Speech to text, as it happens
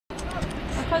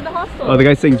outside the hostel. Oh, the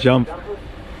guy's saying jump.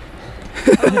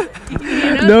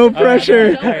 No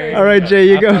pressure. All right, Jay,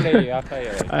 you go. I'll tell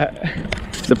you.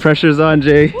 The pressure's on,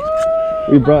 Jay. Woo!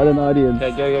 We brought an audience.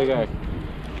 Okay, go.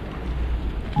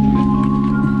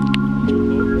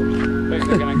 They're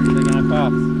gonna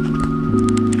pass.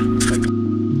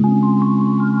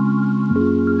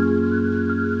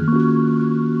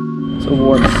 It's a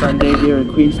warm Sunday here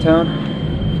in Queenstown.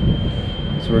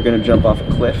 So we're gonna jump off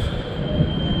a cliff.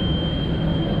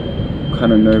 I'm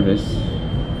kind of nervous.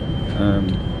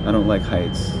 I don't like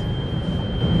heights.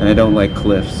 And I don't like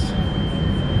cliffs.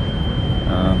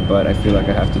 But I feel like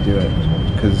I have to do it.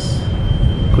 Because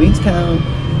Queenstown,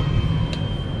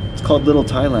 it's called Little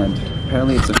Thailand.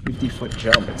 Apparently it's a 50-foot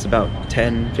jump. It's about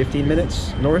 10-15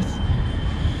 minutes north.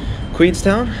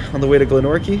 Queenstown, on the way to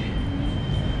Glenorchy.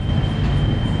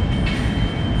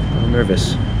 I'm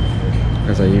nervous,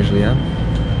 as I usually am.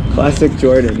 Classic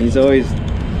Jordan. He's always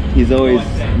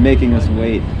making us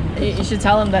wait. You should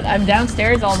tell him that I'm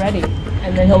downstairs already,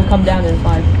 and then he'll come down in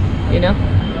 5. You know?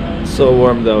 So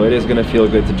warm though. It is gonna feel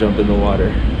good to jump in the water.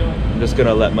 I'm just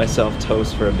gonna let myself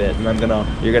toast for a bit, and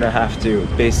you're gonna have to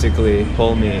basically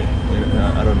pull me.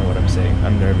 I don't know what I'm saying.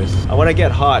 I'm nervous. I want to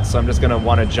get hot, so I'm just gonna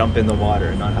want to jump in the water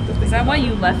and not have to think. Is that why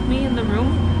you left me in the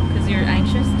room? Because you're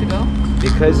anxious to go?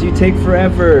 Because you take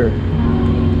forever.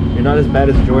 You're not as bad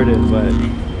as Jordan, but.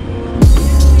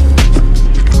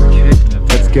 Okay,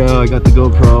 let's go. I got the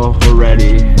GoPro. We're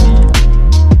ready.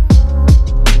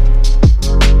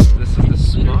 This is the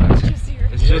spot.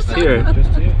 It's just here.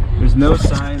 There's no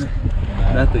sign,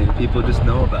 nothing. People just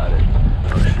know about it.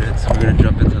 Oh shit, so we're gonna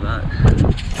jump into that.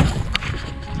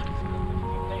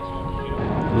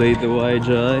 Laid the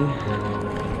YJ.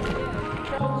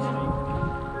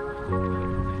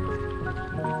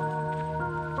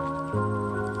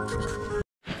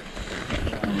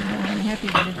 I'm happy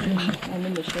that I'm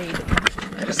in the shade.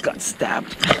 I just got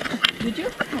stabbed. Did you?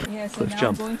 Yeah, so Let's now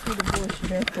jump. I'm going through the bush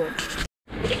barefoot.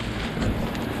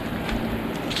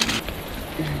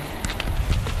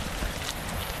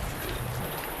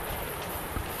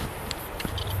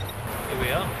 Here we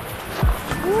are.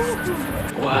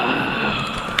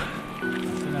 Wow.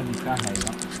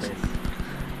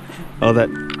 All that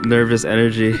nervous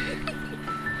energy.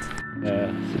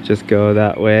 So just go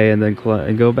that way and then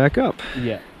and go back up.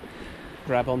 Yeah.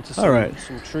 Grab onto some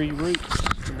tree roots,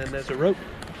 and then there's a rope.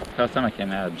 First time I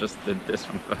came out, I just did this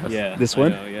one first. Yeah. This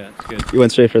one? Yeah, it's good. You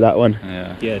went straight for that one?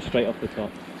 Yeah. Yeah, straight off the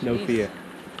top. No fear.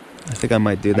 I think I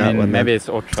might do that one. Maybe then. it's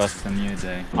all trust in you,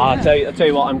 Day. I'll tell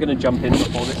you what, I'm going to jump in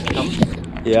before this comes.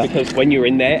 Yeah. Because when you're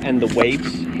in there and the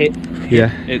waves hit,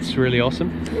 Yeah. it's really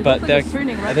awesome. But like it's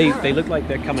turning right for they us. look like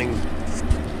they're coming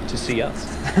to see us.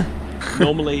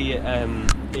 Normally,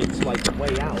 it's like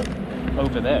way out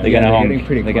over there. They're gonna getting honk.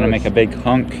 pretty They're gonna close. make a big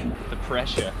honk. The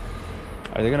pressure.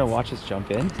 Are they gonna watch us jump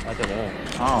in? I don't know.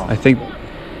 Oh. I think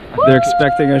they're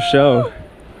expecting a show.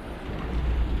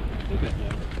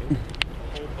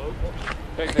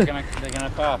 Quick, they're gonna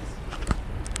pass.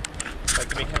 Like,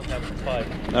 can we count down to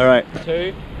 5? All right.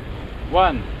 2,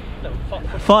 1. No,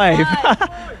 5,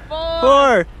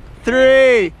 4,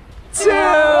 3, 2.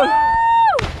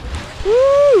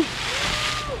 Woo!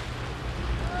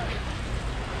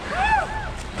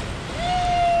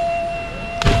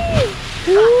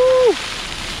 Woo!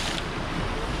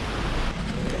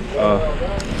 Oh.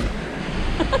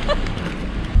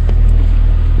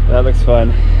 That looks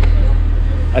fun.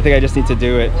 I think I just need to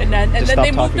do it. And then Just they stop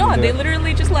moved talking and on. do They it.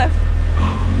 literally just left.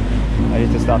 I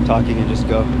need to stop talking and just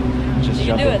go. Just You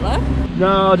jump can do in. it, left? No,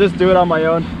 I'll just do it on my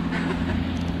own.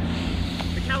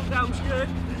 The countdown's good.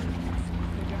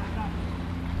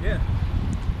 Yeah.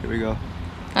 Here we go.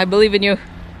 I believe in you.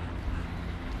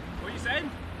 What are you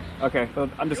saying? Okay, well,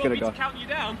 I'm just gonna You go. want me to count you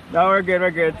down? No, we're good,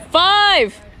 we're good.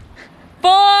 5,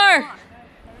 4,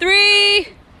 3,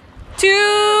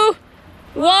 2,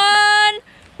 1.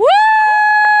 Woo!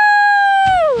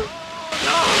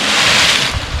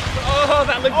 Oh,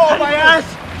 that looked. Oh, my ass!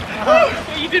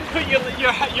 You didn't put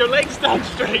your legs down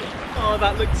straight. Oh,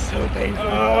 that looked so painful.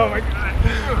 Oh my god.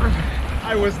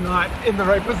 I was not in the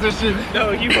right position.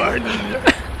 No, you weren't.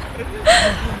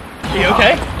 Are you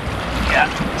okay? Yeah.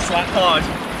 Slap hard.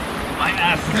 My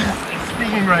ass is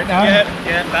Stinging right now. Yeah,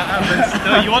 that happens.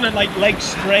 No, you want to like legs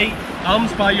straight,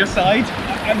 arms by your side.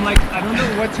 I'm like, I don't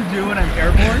know what to do when I'm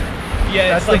airborne. Yeah,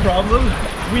 That's it's the like problem.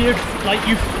 weird, like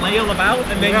you flail about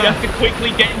and then you have to quickly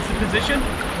get into position.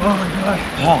 Oh my god.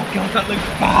 Oh god, that looks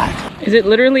bad. Is it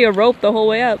literally a rope the whole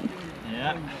way up?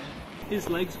 Yeah. His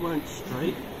legs weren't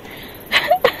straight.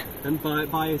 And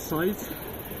by his sides,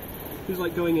 he was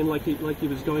like going in like he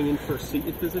was going in for a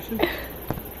seated position.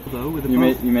 Although with a You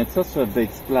made such a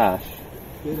big splash.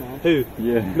 Who?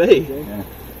 Yeah. Me? Yeah.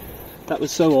 That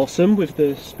was so awesome with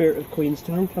the spirit of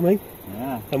Queenstown coming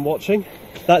and watching.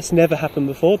 That's never happened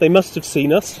before. They must have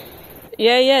seen us.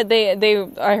 Yeah,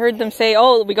 I heard them say,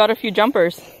 oh, we got a few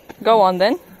jumpers. Go on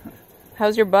then.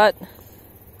 How's your butt?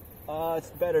 It's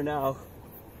better now.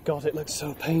 God, it looks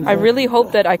so painful. I really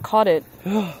hope that I caught it.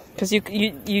 Because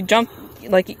you jumped,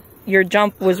 like, your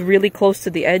jump was really close to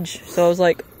the edge. So I was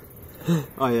like...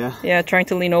 Oh yeah? Yeah, trying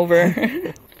to lean over.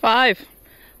 5,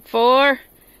 4,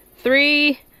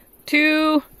 3,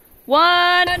 2,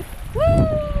 1.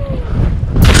 Woo!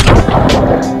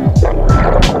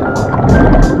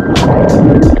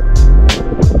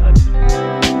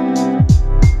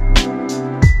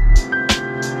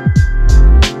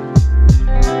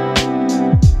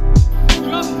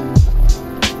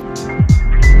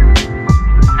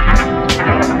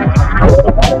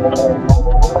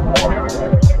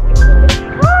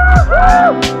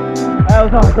 That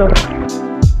was awesome.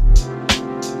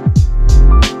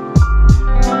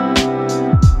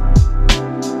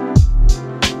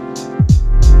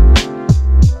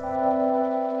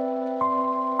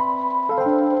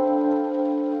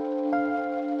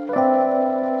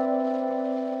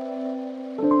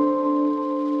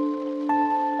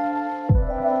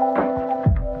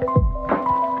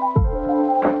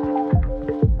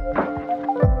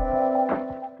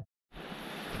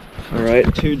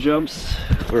 Alright, 2 jumps.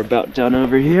 We're about done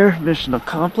over here. Mission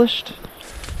accomplished. Is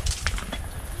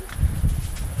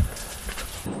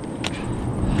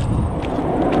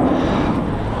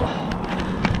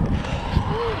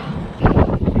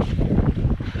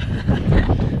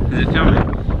it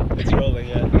filming? It's rolling,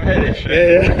 yeah.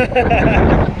 Yeah.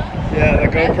 Yeah,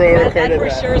 the GoPro recorded that for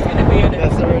that. sure is going to be in it.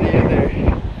 That's already in there.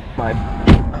 My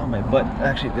butt,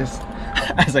 actually this,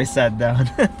 as I sat down,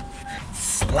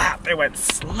 slap, it went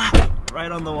slap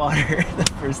right on the water the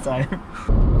first time.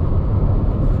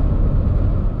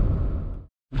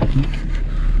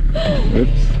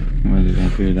 Oops. Why did I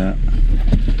do that?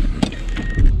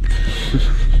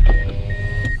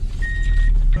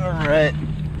 Alright,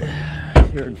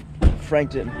 here in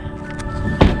Frankton.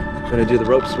 Gonna do the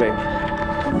rope swing.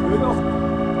 Here we go.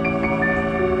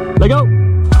 Let go!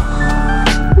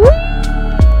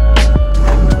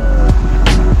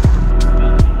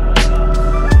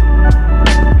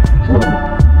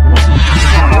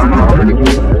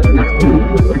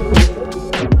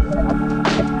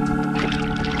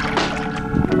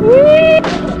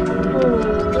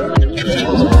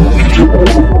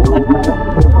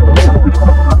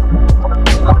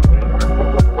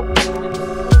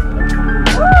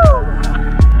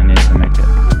 I need to make it.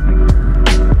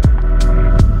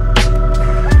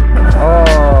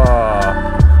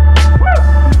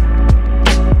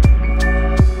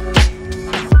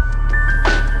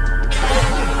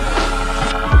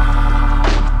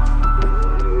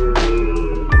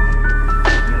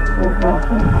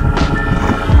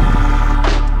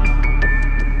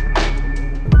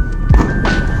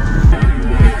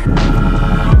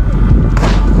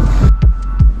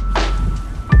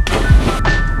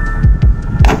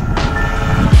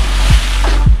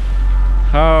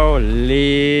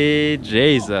 Holy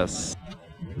Jesus.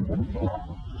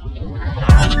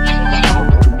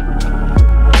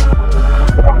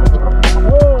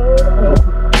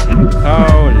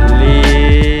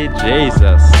 Holy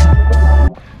Jesus.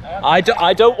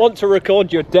 I don't want to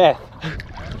record your death.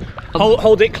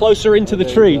 Hold it closer into the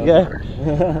tree, yeah?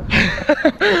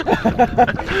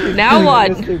 Now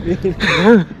what?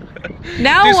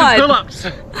 Now Do some what? pull-ups.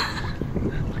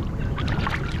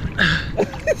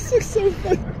 This is so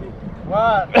funny.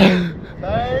 1, 2,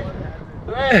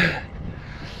 3.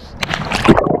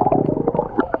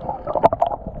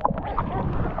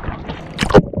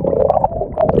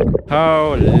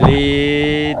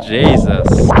 Holy Jesus.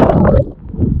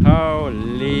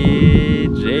 Holy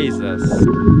Jesus.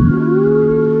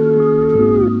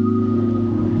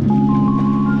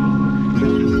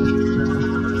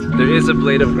 There is a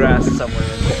blade of grass somewhere in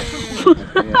there.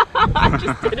 I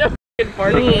just did a f***ing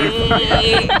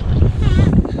party.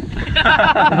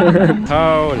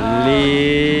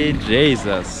 Holy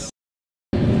Jesus.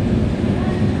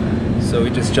 So we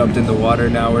just jumped in the water,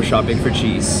 now we're shopping for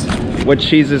cheese. What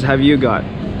cheeses have you got,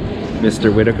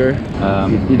 Mr. Whitaker?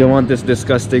 You don't want this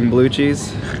disgusting blue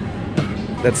cheese?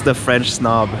 That's the French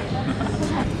snob.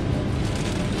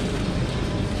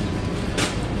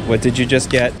 What did you just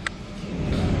get?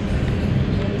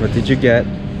 What did you get?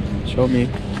 Show me.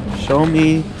 Show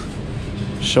me.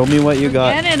 Show me what you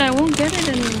got. Get it, I won't get it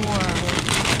anymore.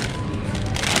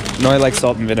 No, I like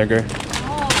salt and vinegar.